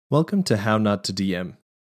Welcome to How Not to DM.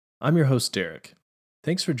 I'm your host, Derek.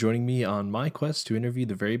 Thanks for joining me on my quest to interview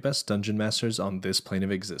the very best dungeon masters on this plane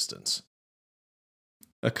of existence.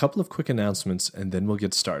 A couple of quick announcements and then we'll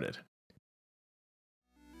get started.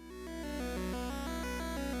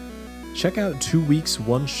 Check out 2 weeks,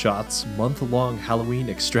 1 shots, month-long Halloween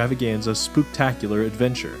extravaganza spooktacular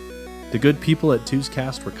adventure. The good people at Two's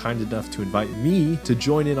Cast were kind enough to invite me to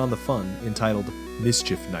join in on the fun, entitled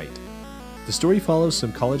Mischief Night. The story follows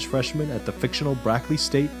some college freshmen at the fictional Brackley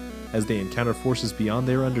State as they encounter forces beyond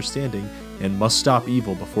their understanding and must stop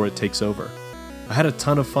evil before it takes over. I had a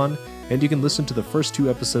ton of fun, and you can listen to the first 2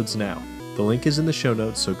 episodes now. The link is in the show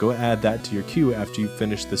notes, so go add that to your queue after you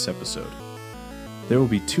finish this episode. There will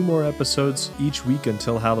be 2 more episodes each week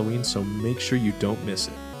until Halloween, so make sure you don't miss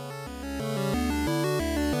it.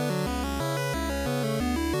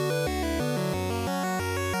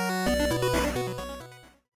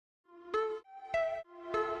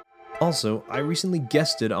 Also, I recently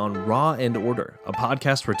guested on Raw and Order, a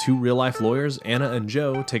podcast where 2 real-life lawyers, Anna and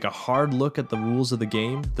Joe, take a hard look at the rules of the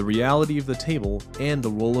game, the reality of the table, and the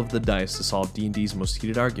roll of the dice to solve D&D's most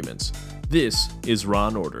heated arguments. This is Raw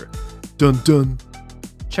and Order. Dun dun!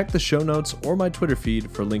 Check the show notes or my Twitter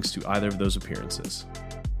feed for links to either of those appearances.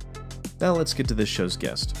 Now let's get to this show's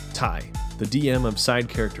guest, Ty, the DM of Side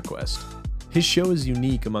Character Quest. His show is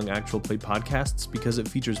unique among actual play podcasts because it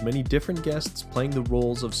features many different guests playing the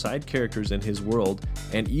roles of side characters in his world,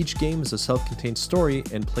 and each game is a self-contained story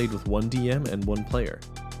and played with 1 DM and 1 player.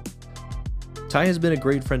 Ty has been a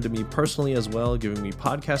great friend to me personally as well, giving me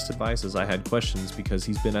podcast advice as I had questions because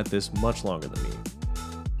he's been at this much longer than me.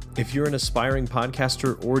 If you're an aspiring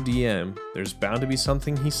podcaster or DM, there's bound to be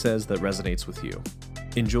something he says that resonates with you.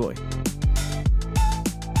 Enjoy.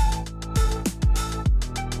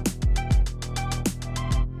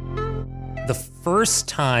 The first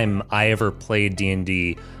time I ever played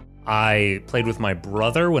D&D, I played with my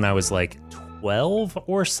brother when I was like 12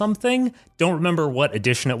 or something. Don't remember what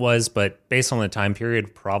edition it was, but based on the time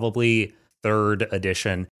period, probably 3rd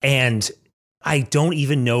edition. And I don't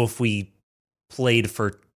even know if we played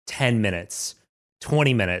for 10 minutes,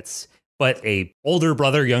 20 minutes, but a older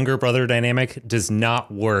brother, younger brother dynamic does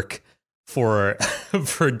not work for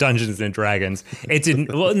for Dungeons and Dragons. It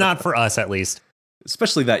didn't, well, not for us at least.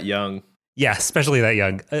 Especially that young. Yeah, especially that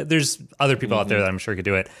young. There's other people out there that I'm sure could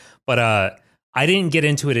do it. But I didn't get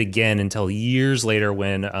into it again until years later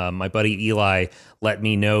when my buddy Eli let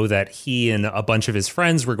me know that he and a bunch of his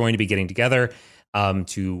friends were going to be getting together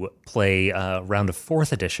to play a round of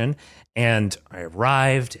 4th edition. And I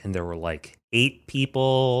arrived and there were like 8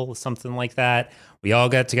 people, something like that. We all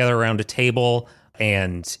got together around a table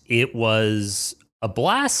and it was a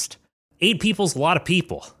blast. 8 people's a lot of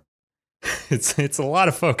people. It's a lot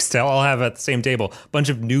of folks to all have at the same table. Bunch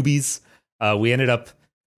of newbies. We ended up.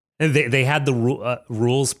 They had the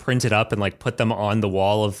rules printed up and like put them on the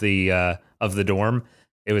wall of the dorm.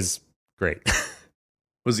 It was great.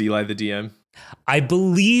 Was Eli the DM? I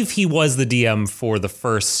believe he was the DM for the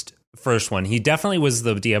first one. He definitely was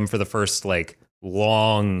the DM for the first like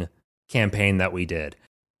long campaign that we did.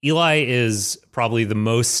 Eli is probably the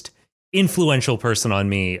most influential person on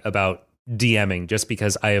me about DMing, just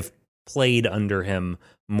because I have played under him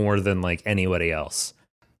more than like anybody else.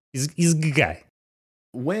 He's a good guy.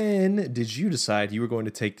 When did you decide you were going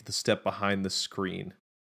to take the step behind the screen?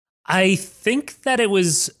 I think that it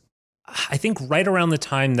was, right around the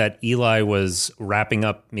time that Eli was wrapping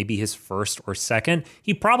up maybe his first or second.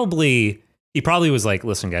 He probably was like,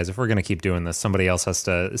 listen guys, if we're going to keep doing this, somebody else has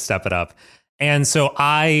to step it up. And so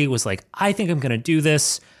I was like, I think I'm going to do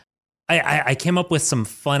this. I came up with some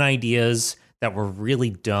fun ideas that were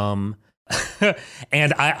really dumb.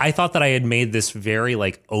 And I thought that I had made this very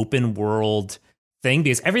like open world thing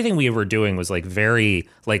because everything we were doing was like very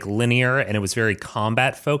like linear and it was very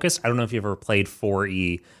combat focused. I don't know if you ever played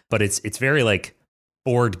 4E, but it's very like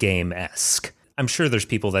board game-esque. I'm sure there's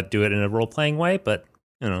people that do it in a role-playing way, but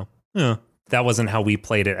that wasn't how we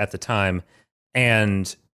played it at the time.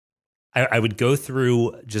 And I would go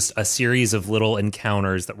through just a series of little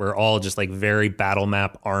encounters that were all just like very battle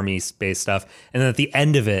map army space stuff. And then at the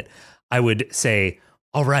end of it, I would say,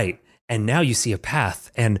 all right, and now you see a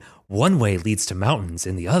path and one way leads to mountains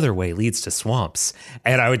and the other way leads to swamps.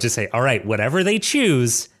 And I would just say, all right, whatever they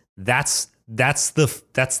choose, that's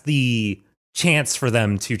the chance for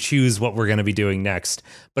them to choose what we're going to be doing next.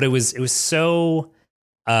 But it was so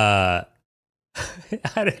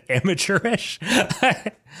amateurish.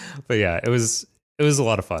 But yeah, it was a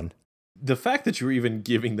lot of fun. The fact that you're even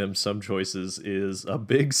giving them some choices is a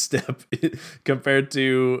big step compared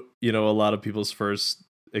to, a lot of people's first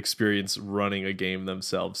experience running a game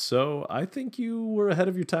themselves. So I think you were ahead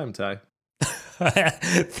of your time, Ty.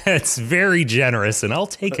 That's very generous, and I'll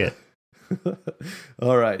take it.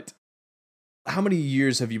 All right. How many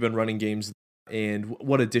years have you been running games, and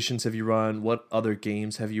what editions have you run? What other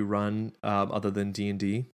games have you run other than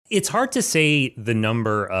D&D? It's hard to say the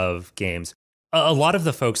number of games. A lot of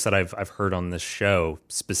the folks that I've heard on this show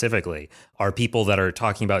specifically are people that are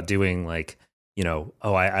talking about doing like,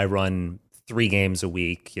 I run 3 games a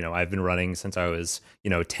week. I've been running since I was,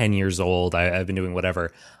 10 years old. I've been doing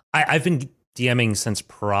whatever. I've been DMing since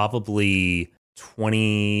probably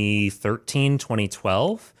 2013,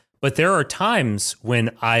 2012. But there are times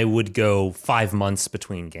when I would go 5 months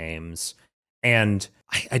between games, and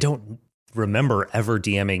I don't remember ever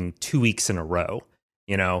DMing 2 weeks in a row.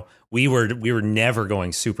 We were never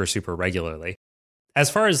going super, super regularly. As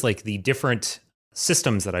far as like the different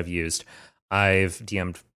systems that I've used, I've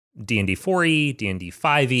DM'd D&D 4e, D&D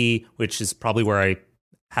 5e, which is probably where I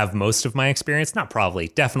have most of my experience. Not probably,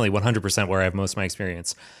 definitely 100% where I have most of my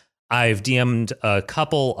experience. I've DM'd a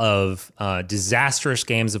couple of disastrous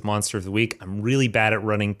games of Monster of the Week. I'm really bad at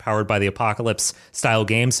running Powered by the Apocalypse style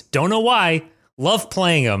games. Don't know why. Love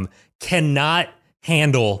playing them. Cannot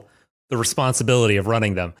handle the responsibility of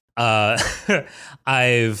running them.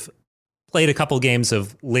 I've played a couple games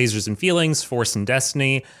of Lasers and Feelings, Force and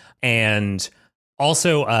Destiny, and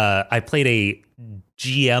also I played a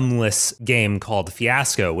GM-less game called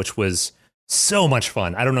Fiasco, which was so much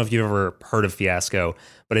fun. I don't know if you've ever heard of Fiasco,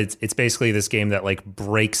 but it's basically this game that like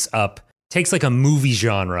takes like a movie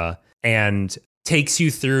genre and takes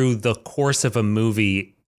you through the course of a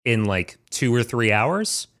movie in like 2 or 3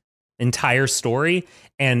 hours, entire story.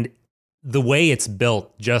 And the way it's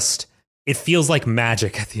built, it feels like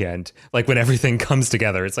magic at the end. Like when everything comes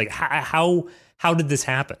together, it's like, how did this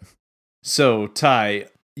happen? So Ty,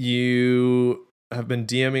 you have been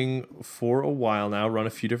DMing for a while now, run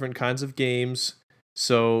a few different kinds of games.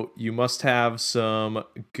 So you must have some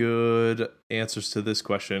good answers to this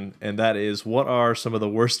question. And that is, what are some of the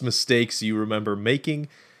worst mistakes you remember making,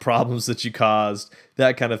 problems that you caused,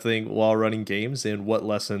 that kind of thing while running games? And what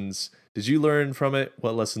lessons did you learn from it?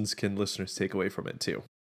 What lessons can listeners take away from it too?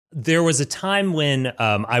 There was a time when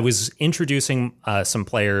I was introducing some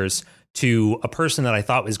players to a person that I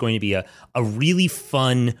thought was going to be a really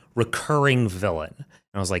fun recurring villain. And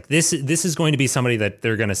I was like, this is going to be somebody that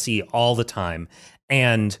they're going to see all the time.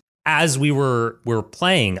 And as we were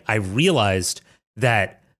playing, I realized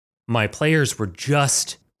that my players were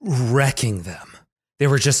just wrecking them. They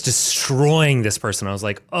were just destroying this person. I was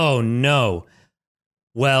like, oh no.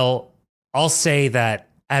 Well, I'll say that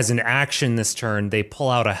as an action this turn, they pull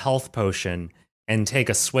out a health potion and take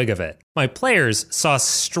a swig of it. My players saw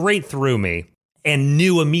straight through me and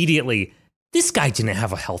knew immediately, this guy didn't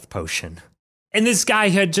have a health potion. And this guy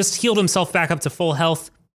had just healed himself back up to full health.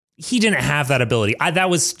 He didn't have that ability. That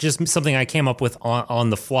was just something I came up with on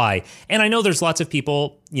the fly. And I know there's lots of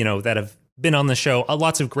people, that have been on the show,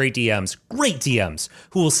 lots of great DMs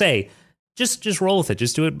who will say, just roll with it.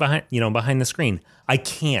 Just do it behind the screen. I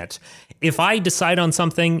can't. If I decide on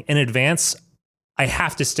something in advance, I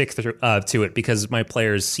have to stick to it because my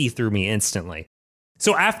players see through me instantly.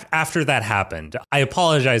 So after that happened, I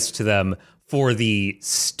apologized to them for the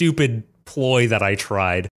stupid ploy that I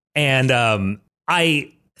tried. And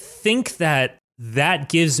I think that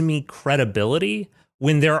gives me credibility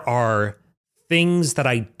when there are things that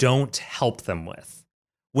I don't help them with.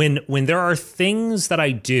 When there are things that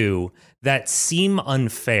I do that seem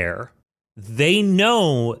unfair, they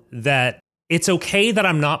know that it's okay that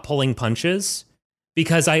I'm not pulling punches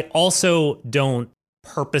because I also don't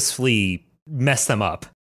purposefully mess them up.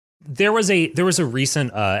 There was a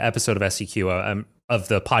recent episode of SEQ of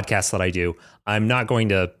the podcast that I do. I'm not going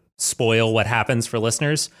to spoil what happens for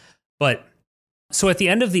listeners, but so at the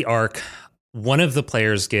end of the arc, one of the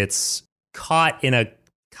players gets caught in a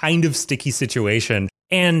kind of sticky situation,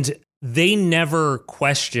 and they never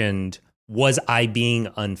questioned, was I being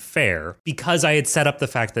unfair? Because I had set up the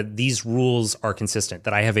fact that these rules are consistent,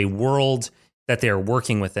 that I have a world that they're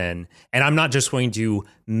working within, and I'm not just going to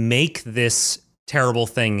make this terrible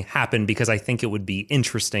thing happen because I think it would be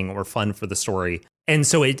interesting or fun for the story. And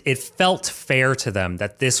so it felt fair to them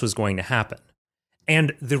that this was going to happen.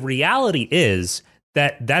 And the reality is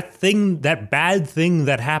that bad thing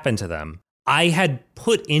that happened to them, I had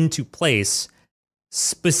put into place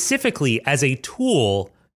specifically as a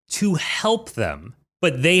tool to help them,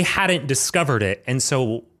 but they hadn't discovered it. And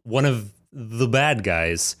so one of the bad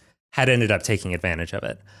guys had ended up taking advantage of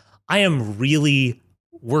it. I am really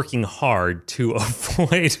working hard to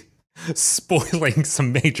avoid spoiling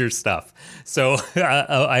some major stuff. So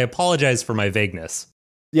I apologize for my vagueness.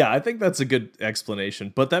 Yeah, I think that's a good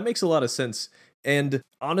explanation, but that makes a lot of sense. And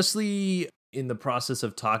honestly, in the process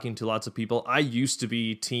of talking to lots of people, I used to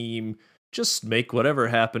be team just make whatever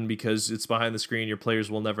happen because it's behind the screen, your players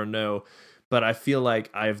will never know. But I feel like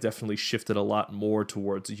I've definitely shifted a lot more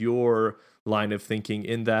towards your line of thinking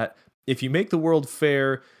in that if you make the world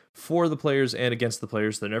fair for the players and against the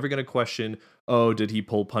players, they're never going to question, oh, did he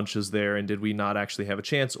pull punches there and did we not actually have a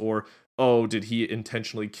chance? Or oh, did he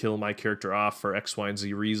intentionally kill my character off for X, Y, and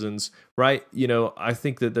Z reasons, right? I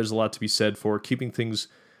think that there's a lot to be said for keeping things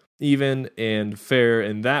even and fair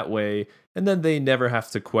in that way, and then they never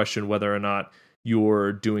have to question whether or not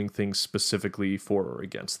you're doing things specifically for or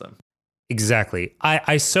against them. Exactly.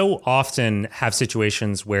 I so often have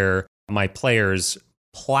situations where my players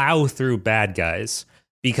plow through bad guys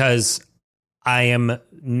because I am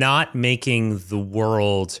not making the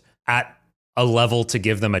world at a level to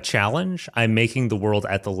give them a challenge. I'm making the world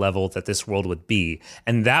at the level that this world would be.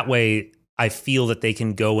 And that way, I feel that they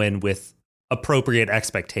can go in with appropriate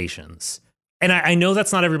expectations. And I know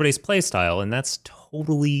that's not everybody's play style, and that's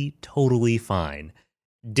totally, totally fine.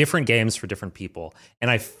 Different games for different people.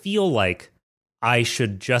 And I feel like I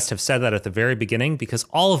should just have said that at the very beginning, because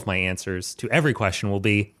all of my answers to every question will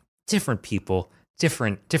be different people,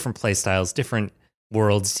 different play styles, different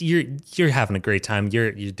worlds. You're having a great time.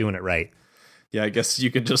 You're doing it right. Yeah, I guess you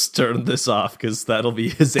can just turn this off because that'll be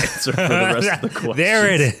his answer for the rest of the questions. There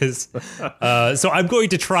it is. So I'm going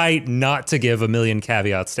to try not to give a million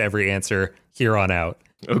caveats to every answer here on out.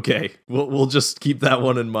 Okay, we'll just keep that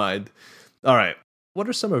one in mind. All right. What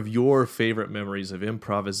are some of your favorite memories of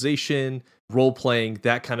improvisation, role-playing,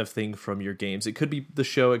 that kind of thing from your games? It could be the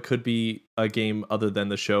show, it could be a game other than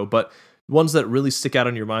the show, but ones that really stick out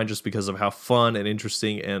in your mind just because of how fun and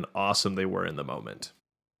interesting and awesome they were in the moment.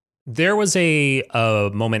 There was a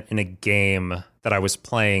moment in a game that I was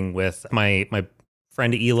playing with my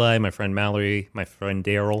friend Eli, my friend Mallory, my friend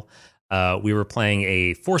Daryl. We were playing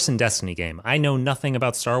a Force and Destiny game. I know nothing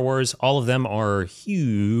about Star Wars. All of them are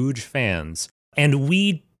huge fans. And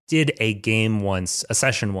we did a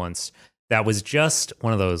session once, that was just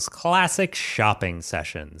one of those classic shopping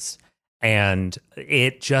sessions. And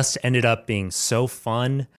it just ended up being so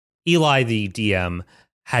fun. Eli, the DM,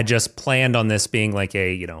 had just planned on this being like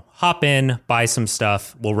hop in, buy some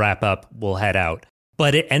stuff, we'll wrap up, we'll head out.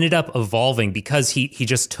 But it ended up evolving because he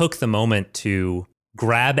just took the moment to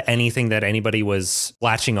grab anything that anybody was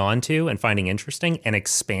latching onto and finding interesting and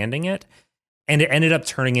expanding it. And it ended up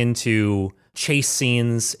turning into chase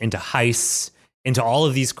scenes, into heists, into all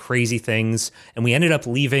of these crazy things. And we ended up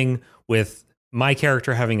leaving with my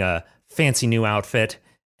character having a fancy new outfit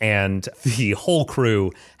and the whole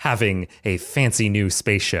crew having a fancy new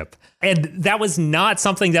spaceship. And that was not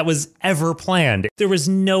something that was ever planned. There was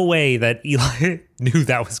no way that Eli knew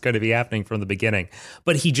that was going to be happening from the beginning.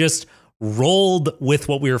 But he just rolled with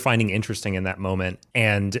what we were finding interesting in that moment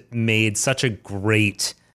and made such a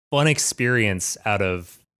great, fun experience out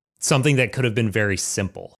of something that could have been very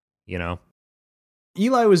simple,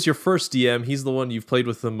 Eli was your first DM. He's the one you've played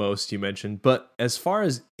with the most, you mentioned. But as far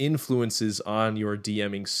as influences on your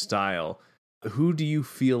DMing style, who do you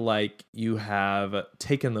feel like you have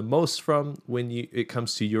taken the most from when it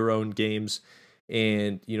comes to your own games?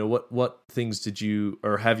 And, what things did you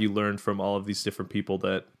or have you learned from all of these different people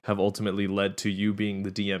that have ultimately led to you being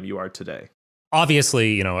the DM you are today?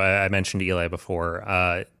 Obviously, I mentioned Eli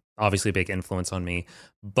before. Obviously a big influence on me,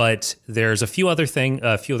 but there's a few other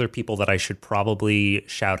people that I should probably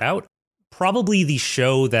shout out. Probably the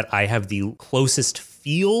show that I have the closest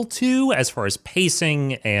feel to as far as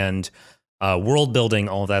pacing and world building,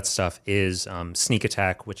 all that stuff is Sneak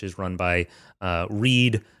Attack, which is run by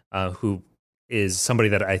Reed, who is somebody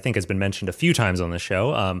that I think has been mentioned a few times on the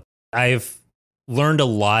show. I've learned a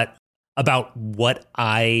lot about what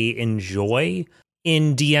I enjoy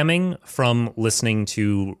in DMing from listening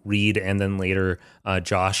to Reed and then later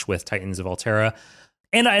Josh with Titans of Altera.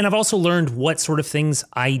 And I've also learned what sort of things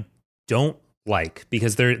I don't like,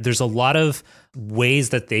 because there's a lot of ways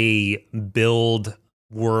that they build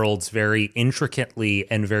worlds very intricately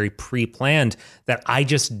and very pre-planned that I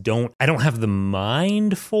don't have the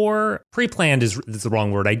mind for. Pre-planned is the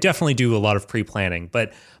wrong word. I definitely do a lot of pre-planning,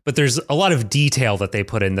 but there's a lot of detail that they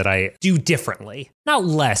put in that I do differently. Not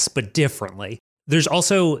less, but differently. There's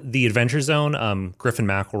also the Adventure Zone, Griffin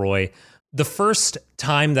McElroy. The first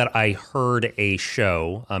time that I heard a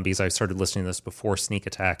show, because I started listening to this before Sneak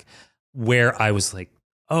Attack, where I was like,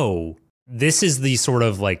 oh, this is the sort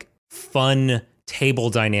of like fun table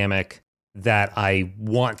dynamic that I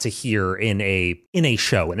want to hear in a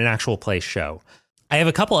show, in an actual play show. I have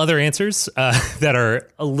a couple other answers that are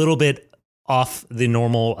a little bit off the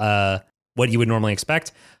normal what you would normally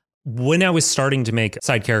expect. When I was starting to make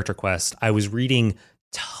Side Character Quest, I was reading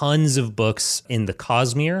tons of books in the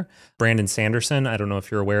Cosmere. Brandon Sanderson, I don't know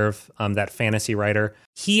if you're aware of that fantasy writer.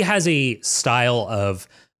 He has a style of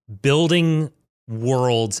building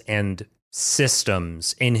worlds and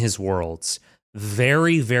systems in his worlds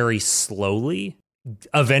very, very slowly,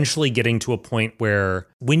 eventually getting to a point where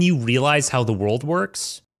when you realize how the world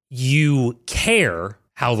works, you care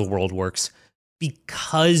how the world works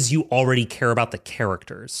because you already care about the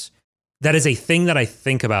characters. That is a thing that I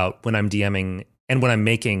think about when I'm DMing and when I'm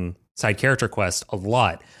making Side Character Quest a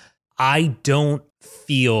lot. I don't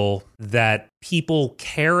feel that people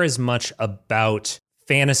care as much about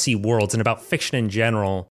fantasy worlds and about fiction in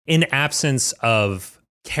general in absence of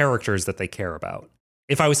characters that they care about.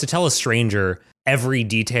 If I was to tell a stranger every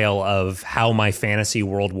detail of how my fantasy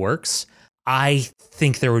world works, I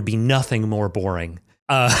think there would be nothing more boring.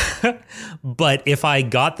 But if I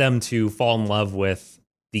got them to fall in love with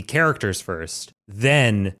the characters first,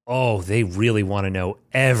 then, they really want to know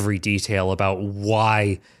every detail about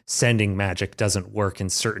why sending magic doesn't work in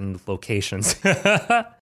certain locations.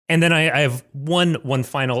 And then I have one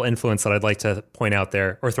final influence that I'd like to point out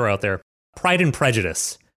there or throw out there. Pride and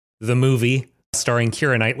Prejudice, the movie starring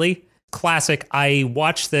Keira Knightley. Classic. I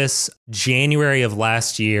watched this January of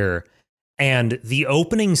last year, and the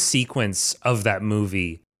opening sequence of that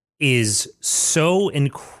movie is so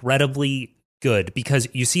incredibly good because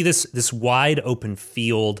you see this wide open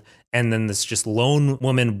field and then this just lone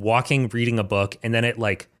woman walking, reading a book, and then it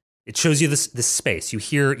shows you this space. You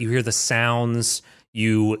hear the sounds,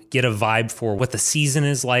 you get a vibe for what the season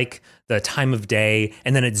is like, the time of day,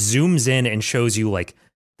 and then it zooms in and shows you like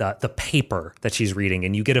the paper that she's reading,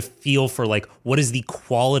 and you get a feel for like what is the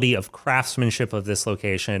quality of craftsmanship of this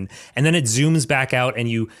location. And then it zooms back out and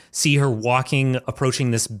you see her approaching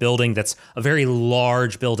this building that's a very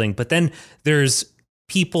large building, but then there's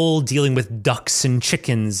people dealing with ducks and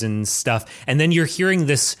chickens and stuff. And then you're hearing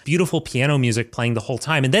this beautiful piano music playing the whole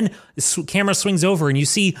time. And then the camera swings over and you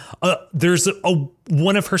see there's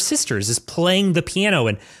one of her sisters is playing the piano.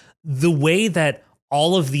 And the way that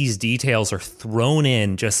all of these details are thrown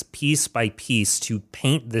in just piece by piece to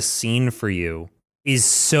paint this scene for you is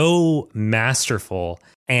so masterful.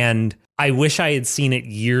 And I wish I had seen it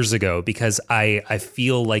years ago because I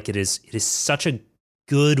feel like it is such a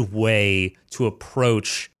good way to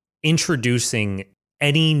approach introducing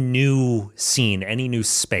any new scene, any new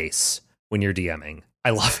space when you're DMing.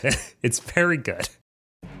 I love it. It's very good.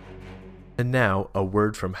 And now, a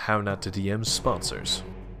word from How Not to DM's sponsors.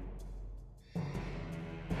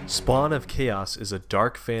 Spawn of Chaos is a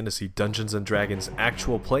dark fantasy Dungeons & Dragons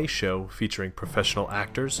actual play show featuring professional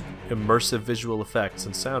actors, immersive visual effects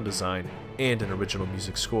and sound design, and an original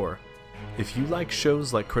music score. If you like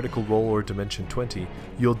shows like Critical Role or Dimension 20,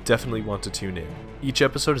 you'll definitely want to tune in. Each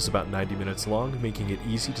episode is about 90 minutes long, making it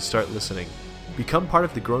easy to start listening. Become part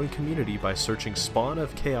of the growing community by searching Spawn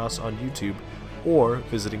of Chaos on YouTube or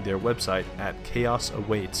visiting their website at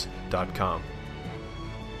chaosawaits.com.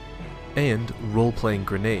 And Role-Playing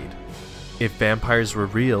Grenade. If vampires were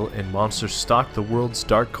real and monsters stalked the world's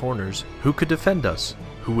dark corners, who could defend us?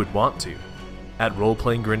 Who would want to? At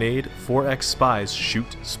Role-Playing Grenade, 4X spies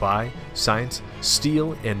shoot, spy, science,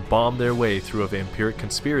 steal, and bomb their way through a vampiric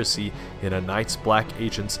conspiracy in a Night's Black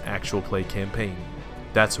Agents actual play campaign.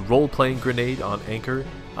 That's Role-Playing Grenade on Anchor,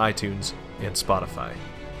 iTunes, and Spotify.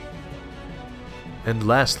 And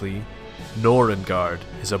lastly, Norengard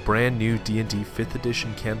is a brand new D&D 5th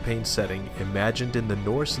edition campaign setting imagined in the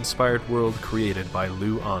Norse-inspired world created by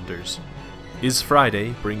Lou Anders. Is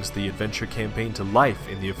Friday brings the adventure campaign to life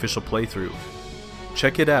in the official playthrough.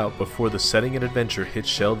 Check it out before the setting and adventure hits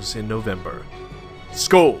shelves in November.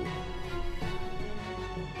 Skål!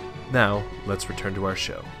 Now, let's return to our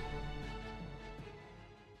show.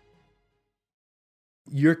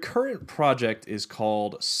 Your current project is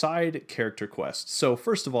called Side Character Quest. So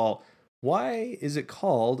first of all, why is it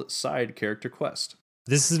called Side Character Quest?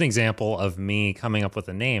 This is an example of me coming up with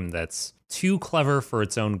a name that's too clever for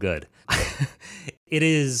its own good. It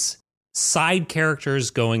is side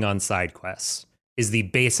characters going on side quests is the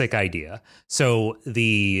basic idea. So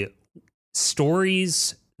the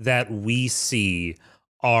stories that we see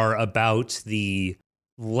are about the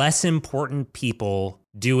less important people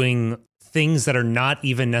doing things that are not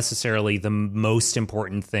even necessarily the most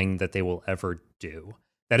important thing that they will ever do.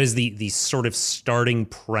 That is the sort of starting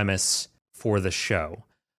premise for the show.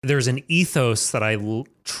 There's an ethos that I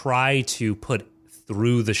try to put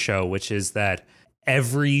through the show, which is that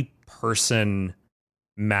every person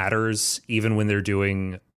matters, even when they're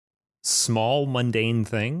doing small, mundane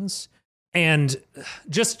things. And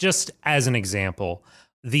just as an example,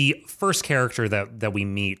 the first character that we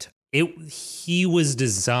meet, he was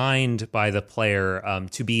designed by the player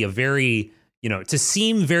to be a very, to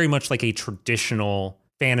seem very much like a traditional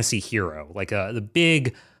fantasy hero, like the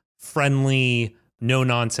big, friendly, no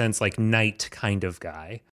nonsense, like knight kind of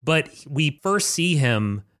guy. But we first see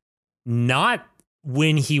him not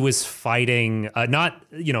when he was fighting, not,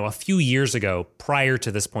 a few years ago, prior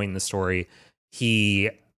to this point in the story,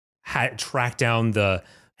 he had tracked down the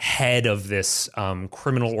head of this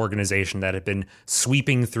criminal organization that had been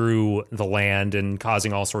sweeping through the land and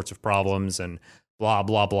causing all sorts of problems and blah,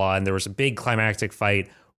 blah, blah. And there was a big climactic fight.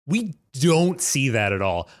 We don't see that at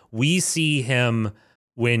all. We see him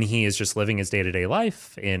when he is just living his day-to-day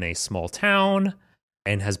life in a small town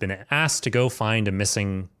and has been asked to go find a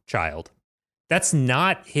missing child. That's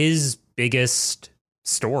not his biggest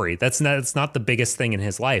story. It's not the biggest thing in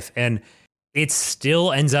his life. And it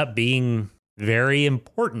still ends up being very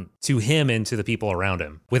important to him and to the people around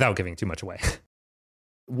him without giving too much away.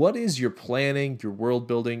 What is your planning, your world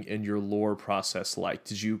building, and your lore process like?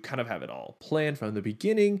 Did you kind of have it all planned from the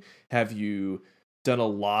beginning? Have you done a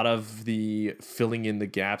lot of the filling in the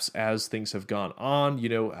gaps as things have gone on?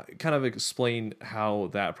 Kind of explain how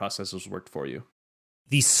that process has worked for you.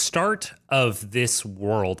 The start of this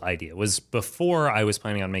world idea was before I was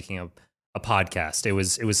planning on making a podcast. It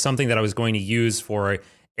was something that I was going to use for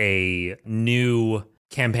a new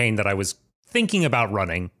campaign that I was thinking about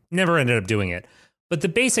running. Never ended up doing it. But the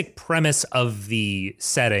basic premise of the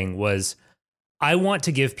setting was I want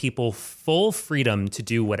to give people full freedom to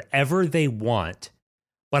do whatever they want,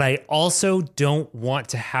 but I also don't want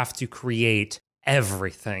to have to create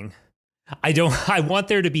everything. I want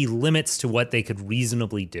there to be limits to what they could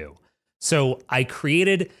reasonably do. So I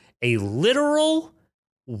created a literal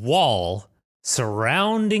wall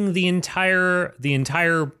surrounding the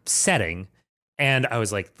entire setting. And I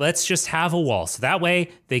was like, let's just have a wall. So that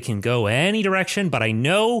way they can go any direction, but I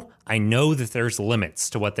know that there's limits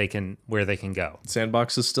to where they can go.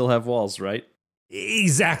 Sandboxes still have walls, right?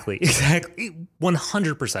 Exactly.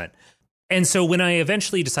 100%. And so when I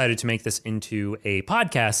eventually decided to make this into a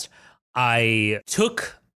podcast, I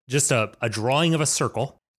took just a drawing of a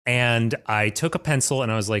circle and I took a pencil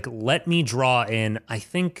and I was like, let me draw in, I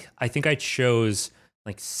think I chose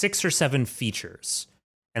like 6 or 7 features.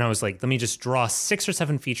 And I was like, let me just draw 6 or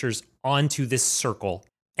 7 features onto this circle,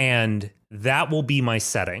 and that will be my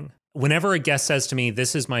setting. Whenever a guest says to me,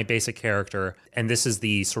 this is my basic character, and this is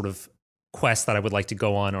the sort of quest that I would like to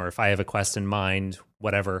go on, or if I have a quest in mind,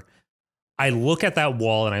 whatever, I look at that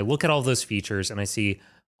wall and I look at all those features and I see,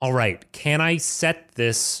 all right, can I set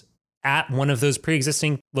this at one of those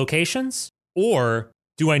pre-existing locations? Or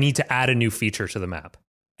do I need to add a new feature to the map?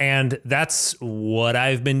 And that's what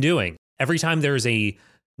I've been doing. Every time there's a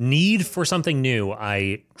need for something new,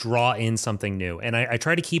 I draw in something new. And I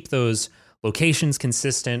try to keep those locations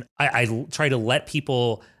consistent. I try to let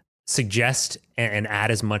people suggest and add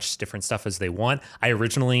as much different stuff as they want. I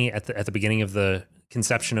originally, at the beginning of the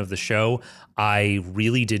conception of the show, I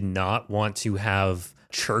really did not want to have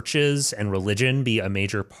churches and religion be a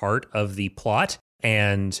major part of the plot.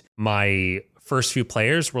 And my first few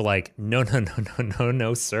players were like, no,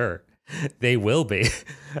 sir. They will be.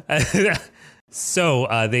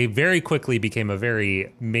 So they very quickly became a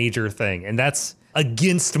very major thing. And that's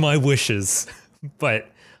against my wishes. But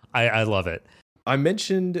I love it. I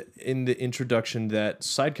mentioned in the introduction that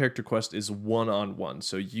Side Character Quest is one-on-one.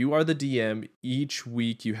 So you are the DM. Each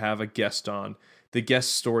week you have a guest on. The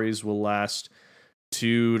guest stories will last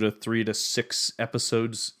 2 to 3 to 6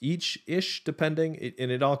 episodes each-ish, depending. And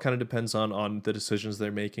it all kind of depends on the decisions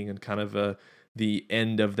they're making and kind of the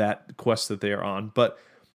end of that quest that they are on. But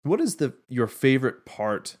what is your favorite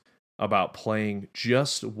part about playing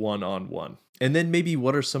just one-on-one? And then maybe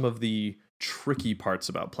what are some of the tricky parts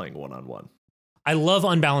about playing one-on-one? I love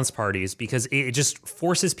unbalanced parties because it just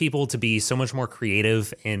forces people to be so much more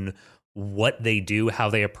creative in what they do, how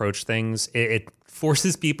they approach things. It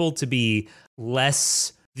forces people to be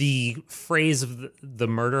less the phrase of the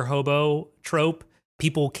murder hobo trope.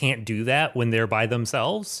 People can't do that when they're by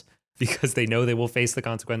themselves because they know they will face the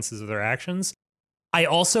consequences of their actions. I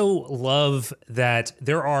also love that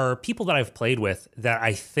there are people that I've played with that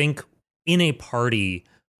I think in a party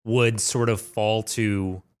would sort of fall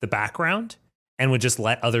to the background and would just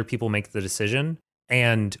let other people make the decision.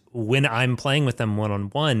 And when I'm playing with them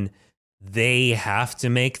one-on-one, they have to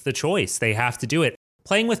make the choice. They have to do it.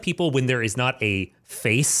 Playing with people when there is not a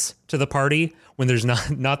face to the party, when there's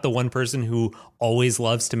not the one person who always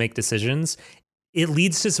loves to make decisions, it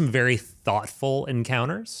leads to some very thoughtful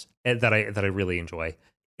encounters that I really enjoy.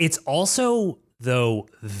 It's also, though,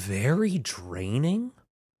 very draining.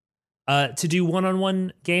 to do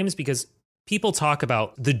one-on-one games because people talk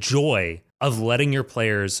about the joy of letting your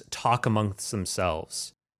players talk amongst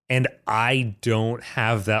themselves. And I don't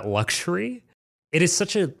have that luxury. It is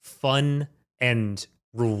such a fun and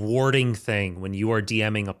rewarding thing when you are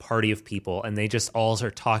DMing a party of people and they just all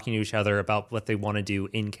start talking to each other about what they want to do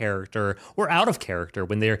in character or out of character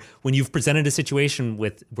when you've presented a situation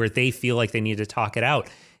where they feel like they need to talk it out.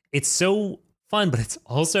 It's so fun, but it's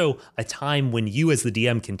also a time when you as the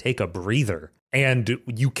DM can take a breather, and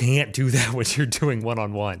you can't do that when you're doing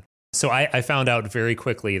one-on-one. So I found out very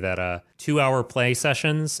quickly that 2-hour play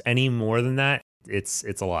sessions, any more than that, it's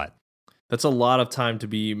a lot. That's a lot of time to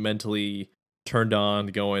be mentally turned on,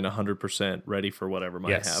 going 100% ready for whatever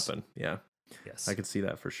might happen. Yeah. Yes. I could see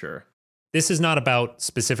that for sure. This is not about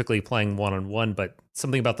specifically playing one-on-one, but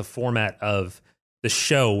something about the format of the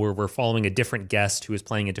show where we're following a different guest who is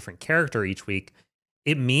playing a different character each week.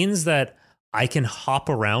 It means that I can hop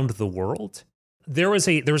around the world. There was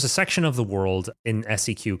a section of the world in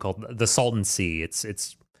SEQ called the Salton Sea.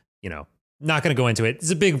 It's not going to go into it.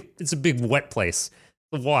 It's a big wet place,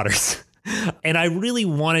 the waters. And I really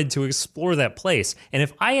wanted to explore that place. And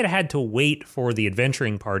if I had to wait for the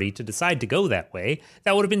adventuring party to decide to go that way,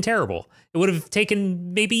 that would have been terrible. It would have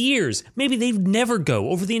taken maybe years. Maybe they'd never go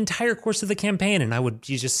over the entire course of the campaign. And I would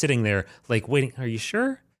be just sitting there like waiting. Are you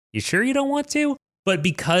sure? You sure you don't want to? But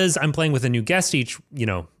because I'm playing with a new guest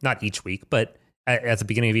not each week, but at the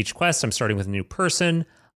beginning of each quest, I'm starting with a new person.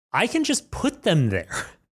 I can just put them there.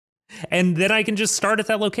 And then I can just start at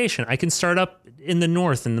that location. I can start up in the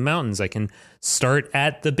north in the mountains. I can start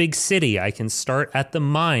at the big city. I can start at the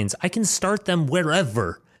mines. I can start them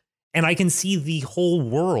wherever. And I can see the whole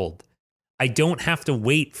world. I don't have to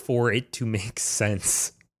wait for it to make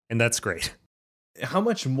sense. And that's great. How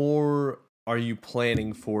much more are you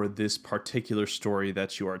planning for this particular story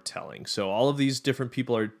that you are telling? So all of these different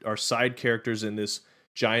people are side characters in this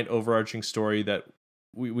giant overarching story that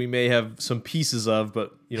we may have some pieces of,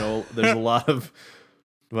 but there's a lot of,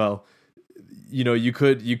 you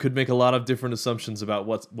could make a lot of different assumptions about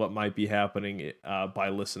what might be happening by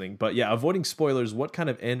listening. But yeah, avoiding spoilers, what kind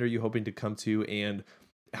of end are you hoping to come to, and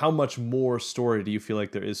how much more story do you feel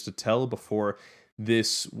like there is to tell before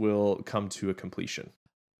this will come to a completion?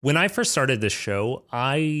 When I first started this show,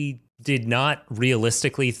 I did not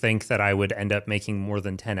realistically think that I would end up making more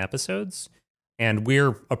than 10 episodes, and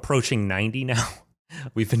we're approaching 90 now.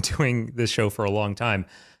 We've been doing this show for a long time.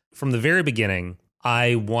 From the very beginning,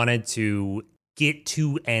 I wanted to get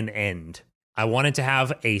to an end. I wanted to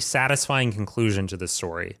have a satisfying conclusion to this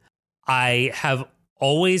story. I have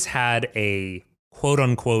always had a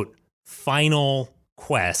quote-unquote final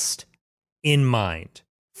quest in mind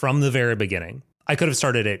from the very beginning. I could have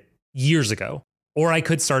started it years ago, or I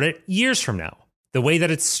could start it years from now. The way that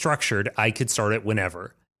it's structured, I could start it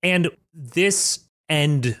whenever. And this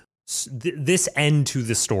end to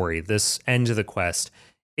the story, this end to the quest,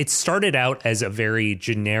 it started out as a very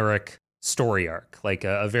generic story arc, like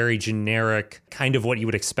a very generic kind of what you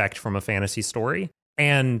would expect from a fantasy story.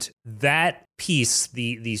 And that piece,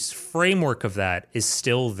 the framework of that is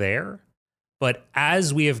still there. But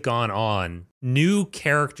as we have gone on, new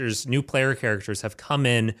player characters have come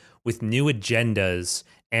in with new agendas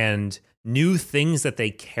and new things that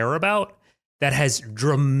they care about that has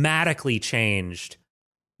dramatically changed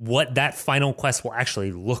what that final quest will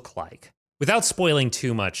actually look like. Without spoiling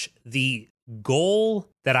too much, the goal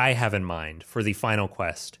that I have in mind for the final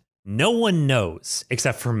quest, no one knows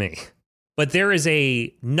except for me. But there is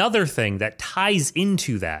another thing that ties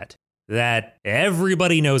into that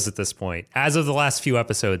everybody knows at this point. As of the last few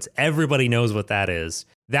episodes, everybody knows what that is.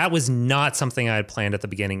 That was not something I had planned at the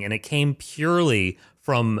beginning, and it came purely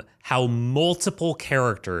from how multiple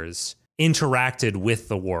characters interacted with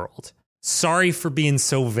the world. Sorry for being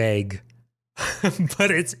so vague,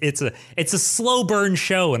 but it's a slow burn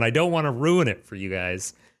show, and I don't want to ruin it for you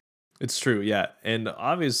guys. It's true, yeah. And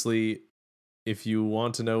obviously, if you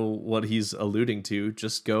want to know what he's alluding to,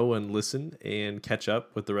 just go and listen and catch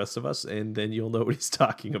up with the rest of us, and then you'll know what he's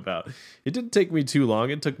talking about. It didn't take me too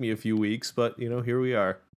long. It took me a few weeks, but here we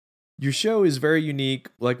are. Your show is very unique,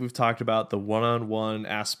 like we've talked about, the one-on-one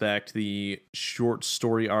aspect, the short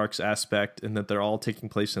story arcs aspect, and that they're all taking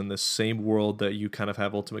place in the same world that you kind of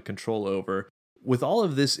have ultimate control over. With all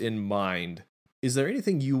of this in mind, is there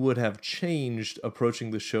anything you would have changed approaching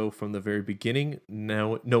the show from the very beginning,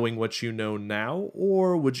 now knowing what you know now,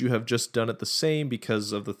 or would you have just done it the same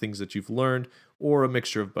because of the things that you've learned, or a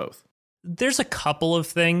mixture of both? There's a couple of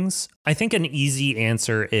things. I think an easy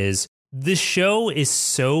answer is the show is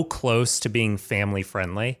so close to being family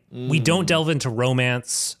friendly. We don't delve into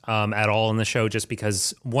romance at all in the show just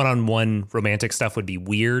because one-on-one romantic stuff would be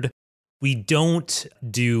weird. We don't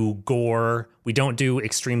do gore. We don't do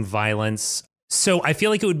extreme violence. So I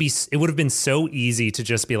feel like it would have been so easy to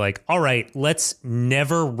just be like, all right, let's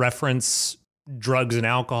never reference drugs and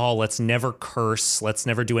alcohol. Let's never curse. Let's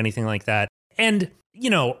never do anything like that. And,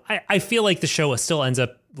 I feel like the show still ends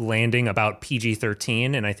up landing about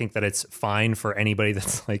PG-13. And I think that it's fine for anybody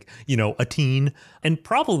that's like, a teen, and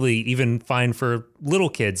probably even fine for little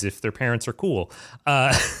kids if their parents are cool.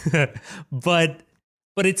 But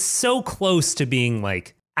it's so close to being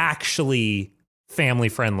like actually family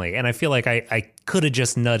friendly. And I feel like I could have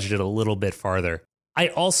just nudged it a little bit farther. I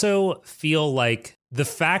also feel like the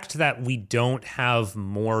fact that we don't have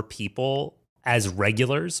more people as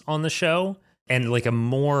regulars on the show and like a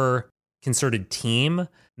more concerted team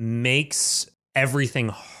makes everything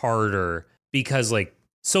harder, because like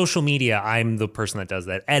social media, I'm the person that does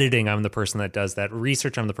that. Editing, I'm the person that does that.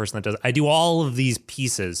 Research, I'm the person that does. I do all of these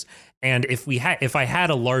pieces. And if I had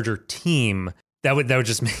a larger team, that would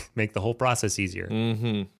just make the whole process easier.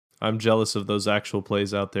 Mm-hmm. I'm jealous of those actual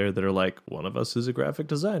plays out there that are like, one of us is a graphic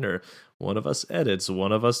designer, one of us edits,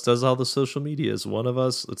 one of us does all the social medias, one of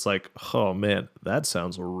us, it's like, oh man, that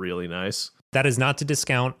sounds really nice. That is not to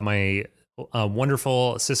discount my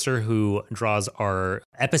wonderful sister who draws our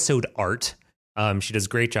episode art. She does a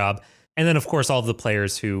great job. And then, of course, all of the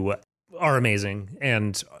players who are amazing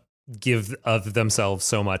and give of themselves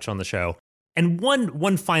so much on the show. And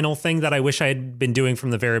one final thing that I wish I had been doing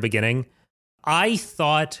from the very beginning, I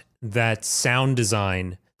thought that sound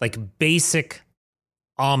design, like basic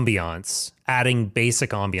ambiance, adding basic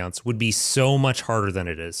ambiance would be so much harder than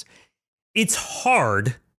it is. It's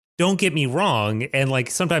hard, don't get me wrong, and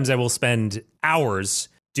like sometimes I will spend hours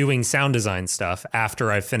doing sound design stuff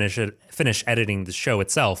after I finish editing the show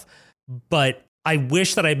itself. But I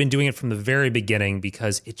wish that I'd been doing it from the very beginning,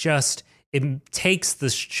 because it takes the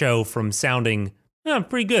show from sounding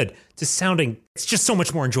pretty good to sounding, it's just so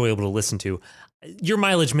much more enjoyable to listen to. Your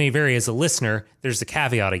mileage may vary as a listener. There's the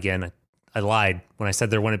caveat again. I lied when I said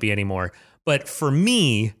there wouldn't be any more. But for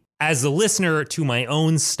me, as a listener to my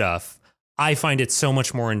own stuff, I find it so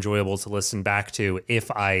much more enjoyable to listen back to if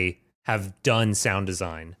I have done sound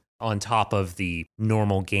design on top of the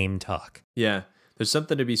normal game talk. Yeah, there's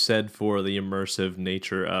something to be said for the immersive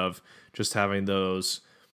nature of just having those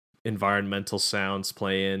environmental sounds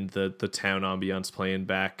play in, the town ambiance playing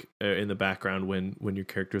back in the background when your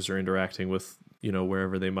characters are interacting with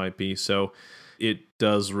wherever they might be. So it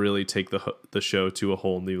does really take the show to a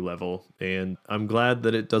whole new level, and I'm glad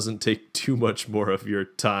that it doesn't take too much more of your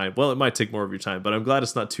time. Well, it might take more of your time, but I'm glad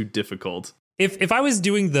it's not too difficult. If I was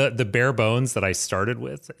doing the bare bones that I started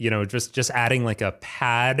with, just adding like a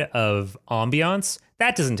pad of ambiance,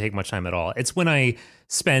 that doesn't take much time at all. It's when I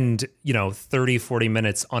spend 30, 40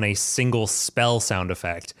 minutes on a single spell sound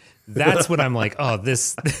effect, that's when I'm like, oh,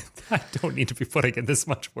 this I don't need to be putting in this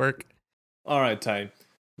much work. All right, Ty,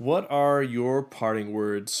 what are your parting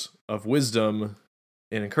words of wisdom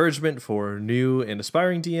and encouragement for new and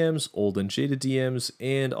aspiring DMs, old and jaded DMs,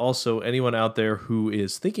 and also anyone out there who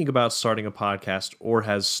is thinking about starting a podcast or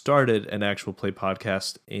has started an actual play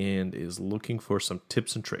podcast and is looking for some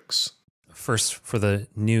tips and tricks? First, for the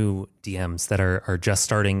new DMs that are just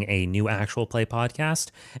starting a new actual play podcast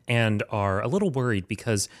and are a little worried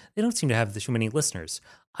because they don't seem to have too many listeners,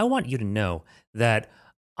 I want you to know that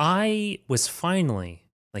I was finally,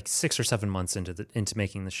 like 6 or 7 months into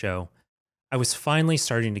making the show, I was finally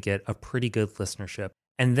starting to get a pretty good listenership.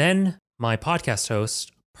 And then my podcast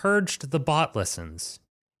host purged the bot listens.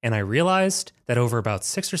 And I realized that over about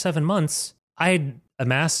 6 or 7 months, I had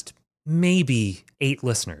amassed maybe 8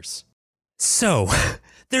 listeners. So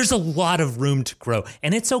there's a lot of room to grow.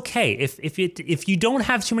 And it's okay. If you don't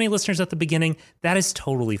have too many listeners at the beginning, that is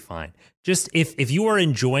totally fine. Just if you are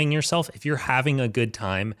enjoying yourself, if you're having a good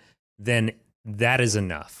time, then that is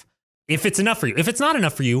enough. If it's enough for you, if it's not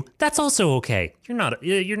enough for you, that's also okay. You're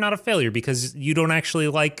not a failure because you don't actually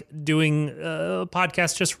like doing a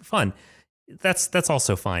podcast just for fun. That's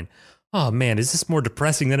also fine. Oh man, is this more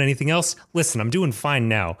depressing than anything else? Listen, I'm doing fine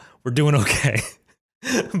now. We're doing okay.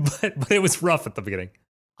 but it was rough at the beginning.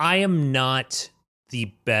 I am not the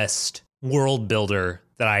best world builder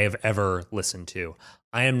that I have ever listened to.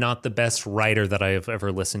 I am not the best writer that I have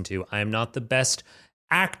ever listened to. I am not the best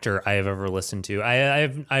actor I have ever listened to.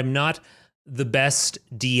 I'm not the best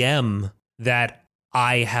DM that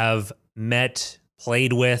I have met,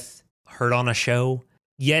 played with, heard on a show.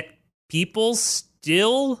 Yet people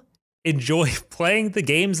still enjoy playing the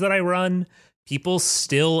games that I run. People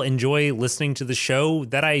still enjoy listening to the show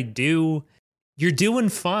that I do. You're doing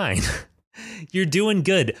fine. You're doing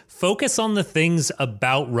good. Focus on the things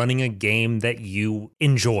about running a game that you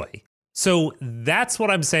enjoy. So that's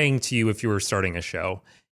what I'm saying to you if you were starting a show.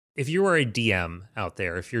 If you are a DM out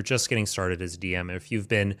there, if you're just getting started as a DM, if you've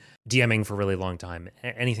been DMing for a really long time,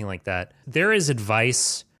 anything like that, there is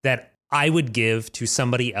advice that I would give to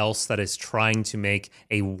somebody else that is trying to make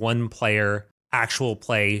a one-player actual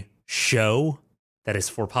play show that is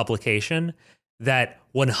for publication that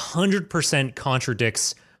 100%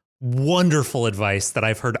 contradicts wonderful advice that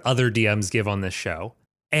I've heard other DMs give on this show.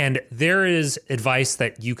 And there is advice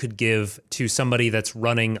that you could give to somebody that's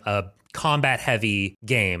running a combat-heavy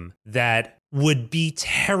game that would be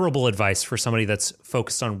terrible advice for somebody that's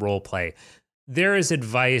focused on role play. There is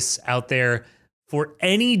advice out there for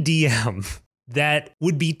any DM that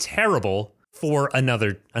would be terrible for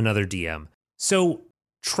another DM. So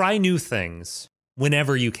try new things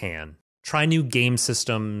whenever you can. Try new game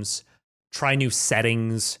systems, try new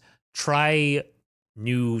settings, try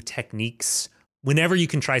new techniques. Whenever you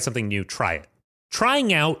can try something new, try it.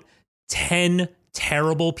 Trying out 10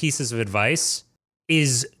 terrible pieces of advice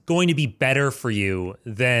is going to be better for you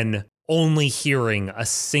than only hearing a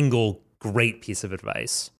single great piece of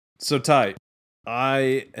advice. So, Ty,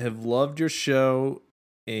 I have loved your show,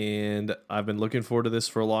 and I've been looking forward to this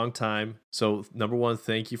for a long time. So, number one,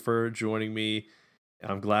 thank you for joining me.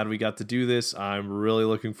 I'm glad we got to do this. I'm really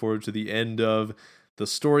looking forward to the end of the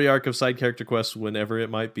story arc of Side Character Quest, whenever it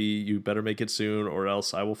might be. You better make it soon, or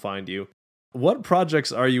else I will find you. What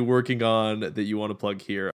projects are you working on that you want to plug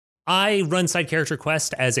here? I run Side Character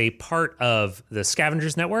Quest as a part of the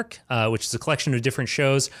Scavengers Network, which is a collection of different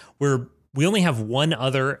shows where we only have one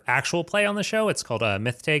other actual play on the show. It's called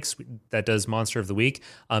Myth Takes, that does Monster of the Week.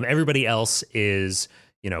 Everybody else is,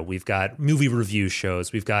 we've got movie review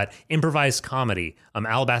shows. We've got improvised comedy.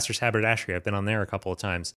 Alabaster's Haberdashery, I've been on there a couple of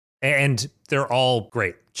times. And they're all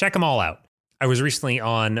great. Check them all out. I was recently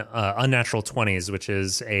on Unnatural 20s, which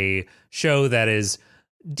is a show that is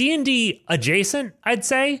D&D adjacent, I'd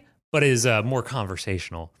say, but is more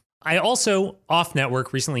conversational. I also,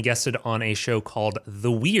 off-network, recently guested on a show called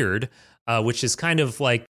The Weird, which is kind of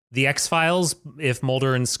like The X-Files if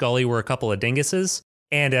Mulder and Scully were a couple of dinguses.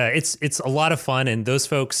 And it's a lot of fun, and those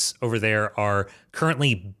folks over there are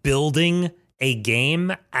currently building a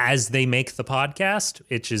game as they make the podcast,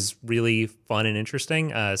 which is really fun and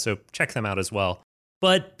interesting. So check them out as well.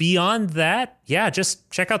 But beyond that, just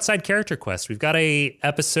check out Side Character Quest. We've got a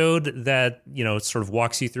episode that, sort of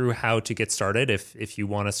walks you through how to get started if you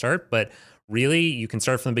want to start. But really, you can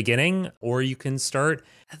start from the beginning, or you can start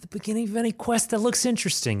at the beginning of any quest that looks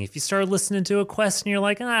interesting. If you start listening to a quest and you're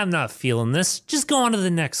like, I'm not feeling this, just go on to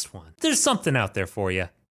the next one. There's something out there for you.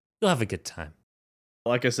 You'll have a good time.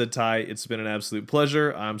 Like I said, Ty, it's been an absolute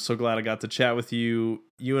pleasure. I'm so glad I got to chat with you.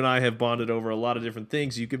 You and I have bonded over a lot of different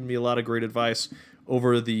things. You've given me a lot of great advice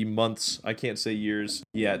over the months. I can't say years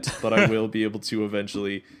yet, but I will be able to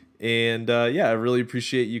eventually. And I really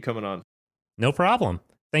appreciate you coming on. No problem.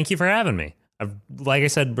 Thank you for having me. Like I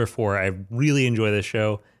said before, I really enjoy this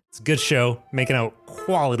show. It's a good show, making out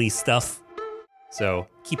quality stuff. So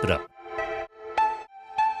keep it up.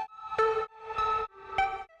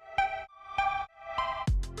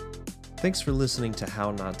 Thanks for listening to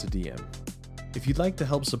How Not to DM. If you'd like to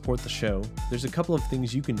help support the show, there's a couple of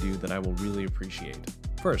things you can do that I will really appreciate.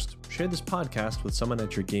 First, share this podcast with someone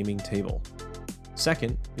at your gaming table.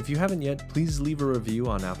 Second, if you haven't yet, please leave a review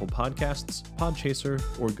on Apple Podcasts, Podchaser,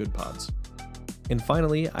 or Good Pods. And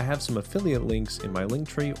finally, I have some affiliate links in my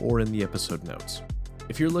Linktree or in the episode notes.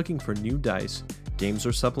 If you're looking for new dice, games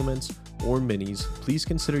or supplements, or minis, please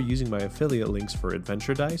consider using my affiliate links for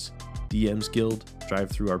Adventure Dice, DM's Guild,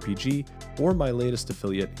 DriveThruRPG, or my latest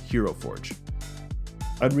affiliate, Hero Forge.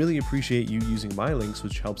 I'd really appreciate you using my links,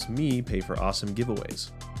 which helps me pay for awesome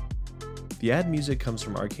giveaways. The ad music comes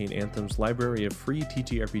from Arcane Anthem's library of free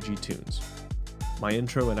TTRPG tunes. My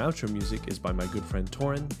intro and outro music is by my good friend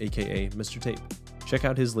Torin, aka Mr. Tape. Check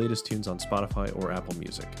out his latest tunes on Spotify or Apple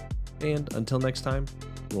Music. And until next time,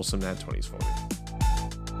 roll some Nat 20s for me.